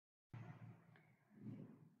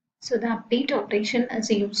So the update operation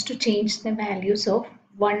is used to change the values of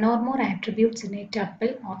one or more attributes in a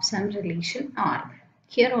tuple of some relation R.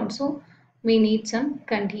 Here also we need some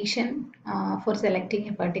condition for selecting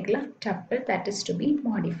a particular tuple that is to be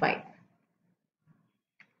modified.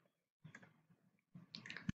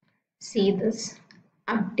 See this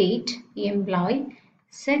update employee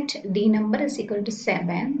set D number is equal to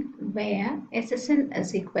 7 where SSN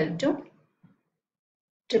is equal to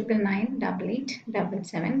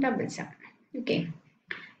 999887777. Okay.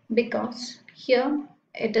 Because here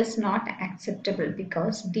it is not acceptable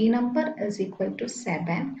because D number is equal to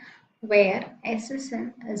 7 where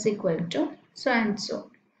SSN is equal to so and so.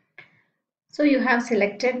 So you have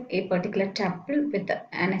selected a particular tuple with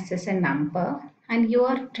an SSN number and you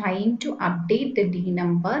are trying to update the D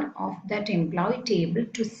number of that employee table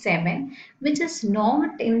to 7 which is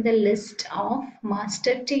not in the list of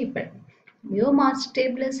master table. Your master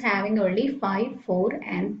table is having only 5, 4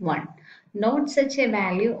 and 1. Not such a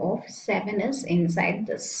value of 7 is inside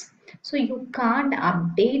this. So you can't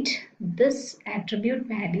update this attribute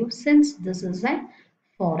value since this is a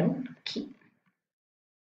foreign key.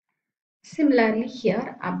 Similarly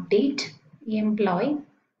here update employee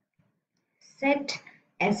set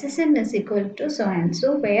SSN is equal to so and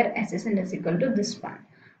so where SSN is equal to this one.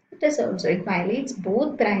 It is also it violates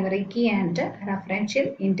both primary key and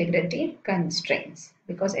referential integrity constraints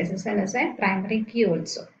because SSN is a primary key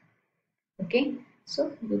also. Okay,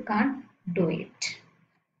 so you can't do it.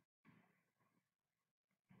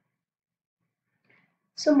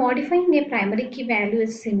 So modifying a primary key value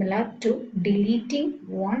is similar to deleting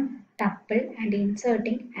one tuple and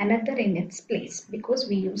inserting another in its place because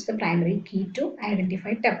we use the primary key to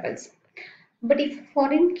identify tuples. But if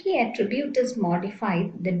foreign key attribute is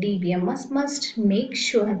modified, the DBMS must make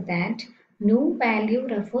sure that new value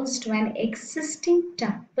refers to an existing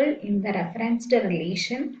tuple in the referenced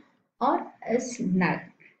relation or is null.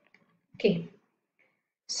 Okay.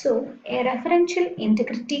 So, a referential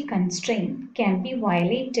integrity constraint can be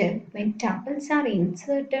violated when tuples are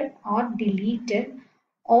inserted or deleted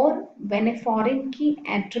or when a foreign key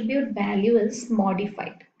attribute value is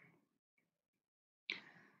modified.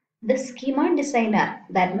 The schema designer,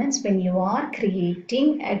 that means when you are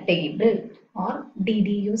creating a table or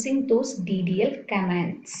DD using those DDL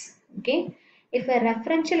commands, okay, if a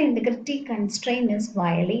referential integrity constraint is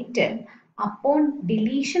violated upon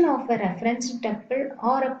deletion of a referenced tuple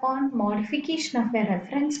or upon modification of a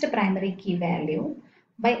referenced primary key value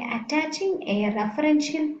by attaching a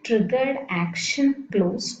referential triggered action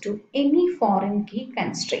clause to any foreign key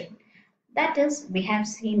constraint. That is, we have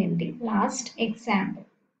seen in the last example.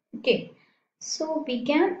 Okay, so we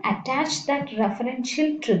can attach that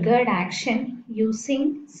referential triggered action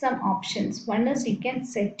using some options. One is you can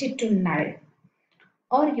set it to null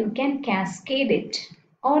or you can cascade it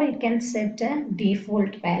or you can set a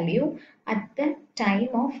default value at the time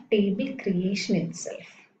of table creation itself.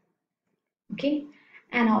 Okay,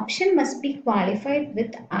 an option must be qualified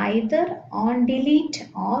with either on delete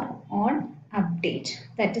or on update.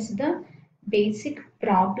 That is the basic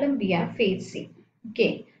problem we are facing.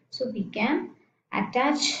 Okay, so we can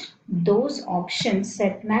attach those options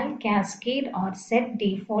set null, cascade or set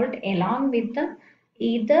default along with the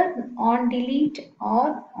either on delete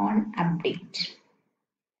or on update.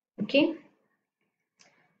 Okay.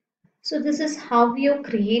 So this is how you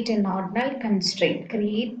create an ordinal constraint.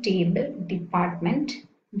 Create table, department,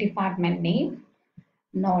 department name,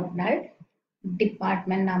 not null,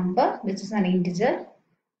 department number which is an integer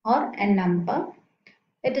or a number.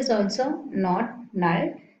 It is also not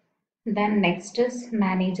null. Then next is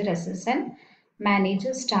manager SSN,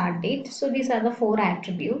 manager start date. So these are the 4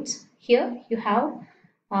 attributes. Here you have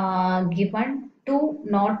given 2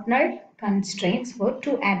 not null constraints for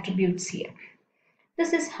 2 attributes here.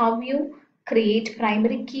 This is how you create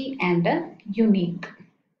primary key and a unique.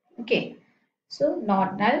 Okay, so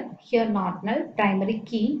not null, here not null, primary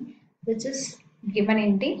key which is given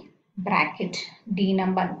in the bracket D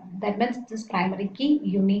number. That means this primary key,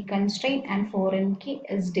 unique constraint and foreign key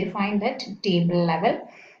is defined at table level.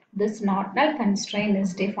 This not null constraint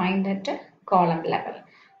is defined at a column level.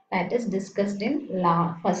 That is discussed in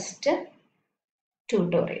first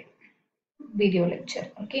tutorial, video lecture.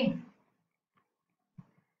 Okay.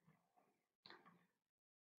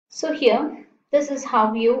 So here, this is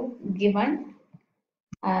how you given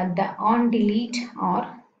the on delete or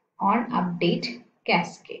on update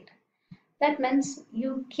cascade. That means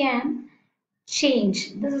you can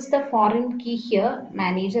change. This is the foreign key here,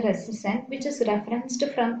 manager assistant, which is referenced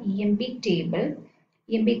from EMB table.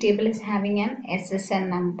 EMB table is having an SSN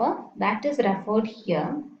number that is referred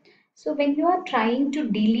here. So when you are trying to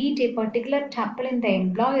delete a particular tuple in the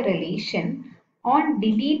employee relation, on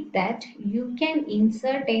delete that, you can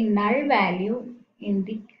insert a null value in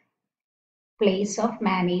the place of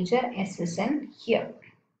manager SSN here.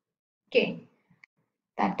 Okay,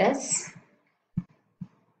 that is,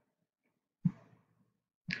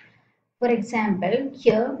 for example,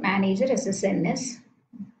 here manager SSN is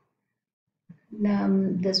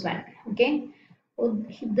this one. Okay, so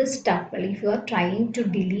this tuple, if you are trying to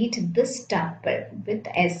delete this tuple with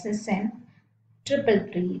SSN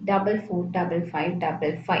 333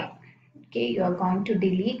 okay, you are going to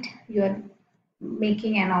delete, you are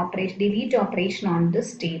making an operation, delete operation on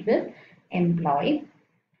this table employee.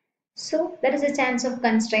 So there is a chance of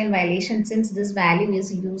constraint violation since this value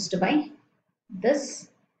is used by this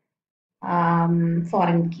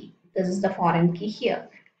foreign key. This is the foreign key here.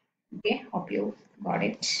 Okay, hope you got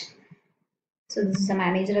it. So this is the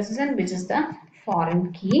manager SSN, which is the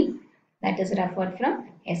foreign key that is referred from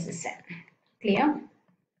SSN. Clear?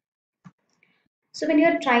 So when you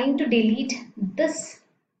are trying to delete this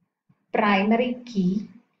primary key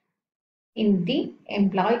in the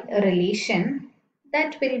employee relation,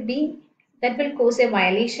 that will cause a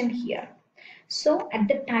violation here. So at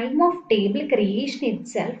the time of table creation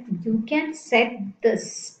itself, you can set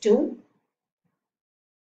this to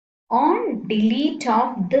on delete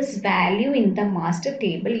of this value in the master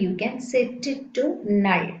table, you can set it to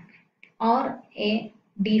null or a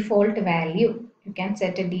default value. You can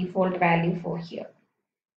set a default value for here.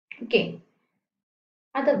 Okay.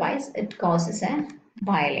 Otherwise, it causes a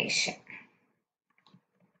violation.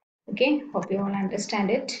 Okay. Hope you all understand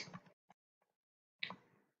it.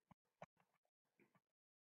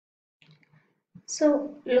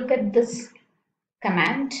 So look at this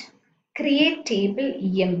command, create table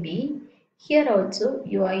EMP. Here also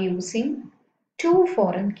you are using two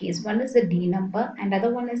foreign keys. One is the D number and other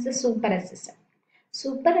one is the super SSN.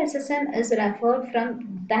 Super SSN is referred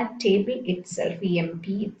from that table itself, EMP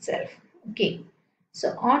itself. Okay.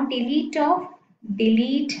 So on delete of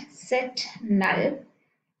delete set null,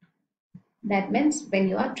 that means when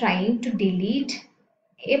you are trying to delete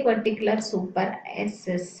a particular super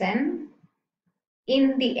SSN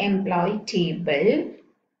in the employee table,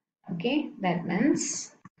 okay, that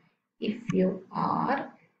means if you are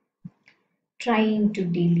trying to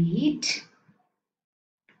delete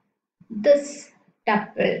this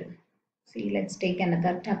tuple, see, let's take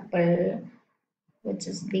another tuple, which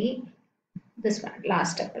is this one,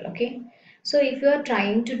 last tuple, okay. So if you are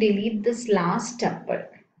trying to delete this last tuple,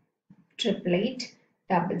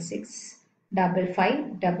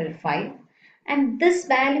 888 and this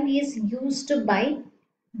value is used by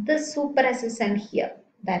the super assistant here.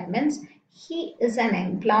 That means he is an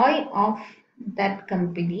employee of that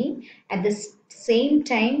company. At the same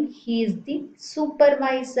time, he is the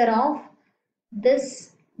supervisor of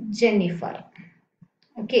this Jennifer.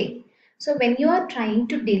 Okay. So when you are trying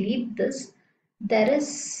to delete this, there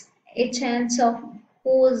is a chance of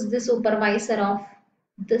who is the supervisor of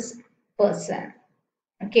this person.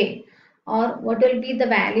 Okay. Or what will be the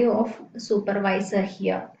value of supervisor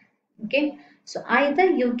here. Okay. So either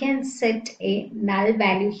you can set a null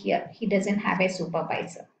value here. He doesn't have a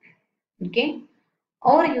supervisor. Okay.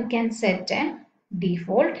 Or you can set a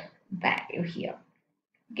default value here.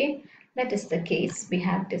 Okay. That is the case we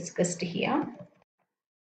have discussed here.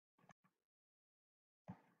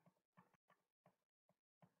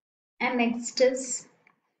 And next is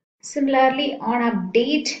similarly on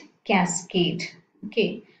update cascade.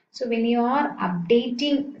 Okay. So when you are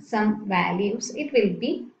updating some values, it will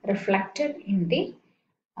be reflected in the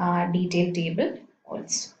detail table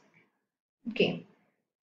also. Okay.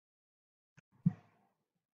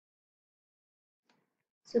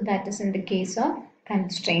 So that is in the case of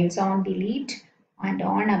constraints. On delete and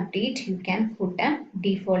on update, you can put a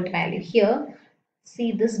default value here.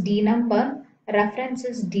 See this D number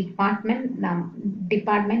references department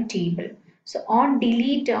table. So on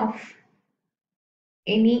delete of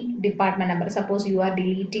any department number, suppose you are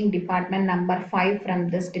deleting department number 5 from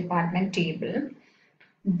this department table,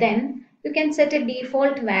 then you can set a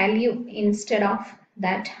default value instead of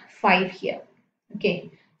that 5 here. Okay,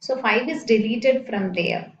 so 5 is deleted from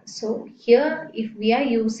there. So here if we are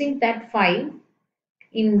using that 5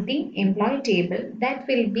 in the employee table, that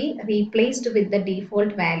will be replaced with the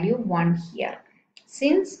default value 1 here.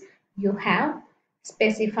 Since you have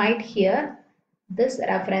specified here this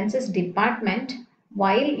references department,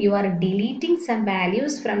 while you are deleting some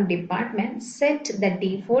values from department, set the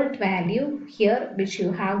default value here which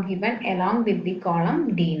you have given along with the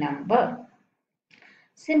column D number.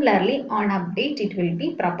 Similarly, on update, it will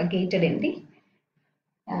be propagated in the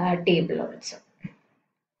table also.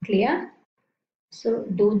 Clear? So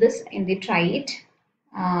do this in the try it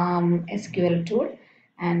SQL tool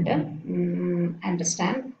and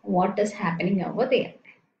understand what is happening over there.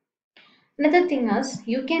 Another thing is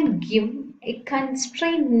you can give a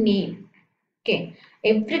constraint name. Okay,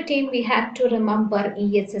 every time we have to remember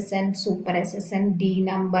ESSN, Super SSN, D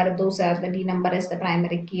number. Those are the D number is the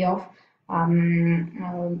primary key of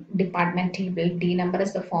department table. D number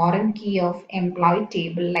is the foreign key of employee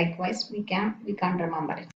table. Likewise, we can't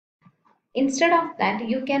remember it. Instead of that,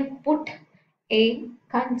 you can put a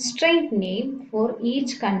constraint name for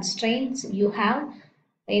each constraints you have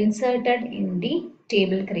inserted in the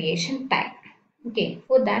table creation type. Okay,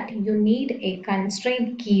 for that you need a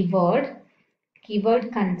constraint keyword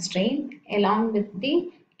constraint. Along with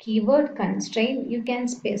the keyword constraint, you can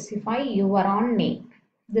specify your own name.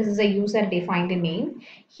 This is a user defined name.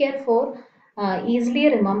 Here for easily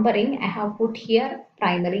remembering, I have put here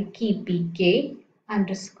primary key pk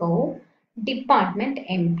underscore department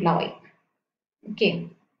employee. Okay,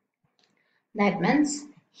 that means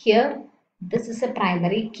here this is a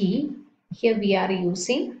primary key. Here we are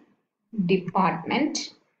using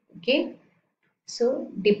department. Okay, so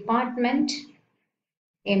department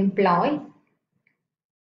employee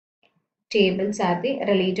tables are the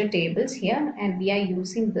related tables here, and we are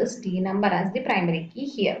using this D number as the primary key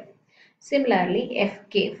here. Similarly,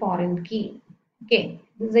 FK foreign key. Okay,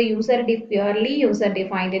 this is a purely user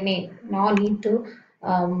defined name. No need to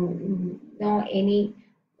no any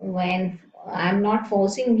when I'm not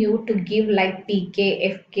forcing you to give like PK,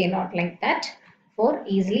 FK, not like that. For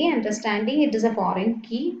easily understanding, it is a foreign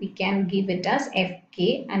key. We can give it as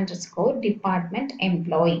FK underscore department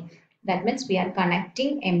employee. That means we are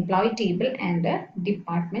connecting employee table and a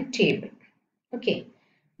department table. Okay.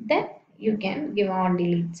 Then you can give on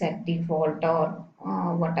delete set default or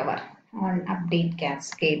whatever on update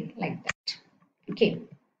cascade like that. Okay.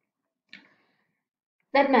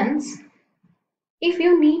 That means if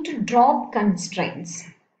you need to drop constraints,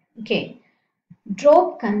 okay,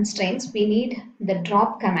 drop constraints, we need the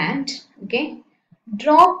drop command. Okay,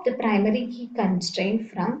 drop the primary key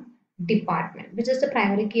constraint from department, which is the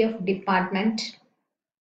primary key of department.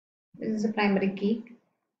 This is the primary key.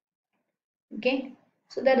 Okay,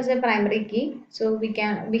 so that is a primary key, so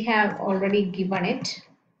we have already given it.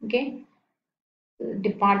 Okay,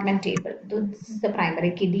 department table, so this is the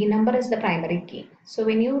primary key. D number is the primary key. So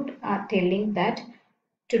when you are telling that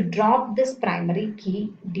to drop this primary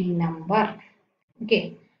key D number,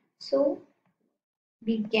 okay, so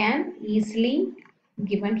we can easily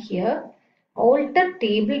given here alter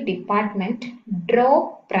table department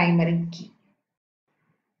drop primary key.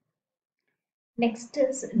 Next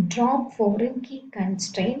is drop foreign key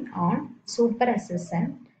constraint on super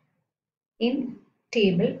SSN in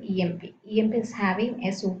table EMP. EMP is having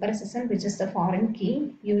a super SSN which is the foreign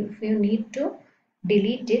key. If you need to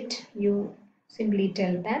delete it, you simply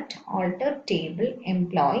tell that alter table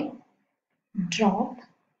employee drop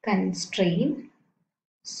constraint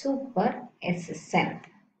super SSN.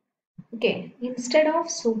 Okay, instead of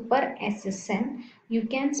super SSN, you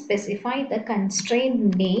can specify the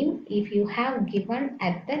constraint name if you have given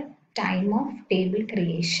at the time of table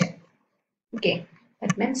creation. Okay,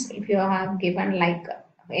 that means if you have given like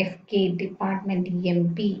FK department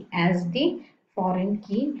EMP as the foreign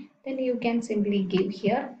key, then you can simply give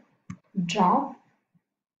here drop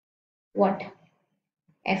what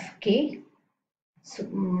FK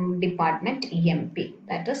department EMP.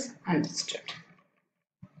 That is understood.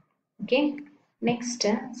 Okay, next,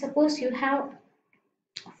 suppose you have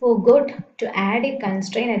forgot to add a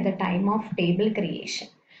constraint at the time of table creation,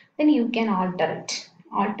 then you can alter it.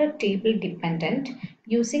 Alter table dependent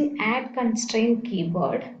using add constraint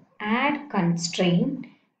keyword, add constraint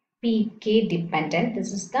pk dependent.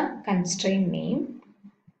 This is the constraint name.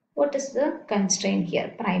 What is the constraint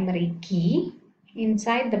here? Primary key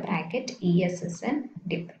inside the bracket ESSN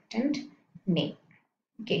dependent name.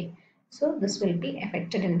 Okay, so this will be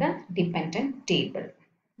affected in the dependent table.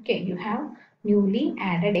 Okay, you have newly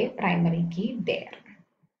added a primary key there.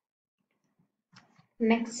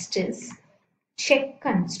 Next is check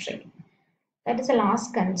constraint. That is the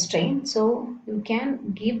last constraint. So you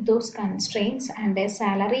can give those constraints, and a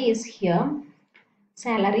salary is here.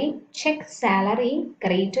 Salary, check salary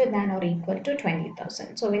greater than or equal to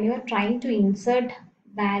 20,000. So when you are trying to insert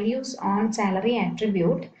values on salary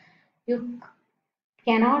attribute, you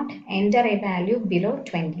cannot enter a value below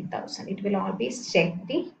 20,000. It will always check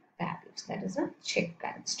the values. That is a check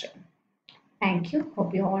constraint. Thank you.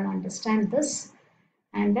 Hope you all understand this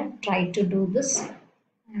and try to do this.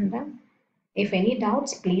 And if any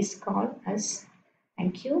doubts, please call us.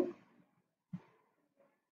 Thank you.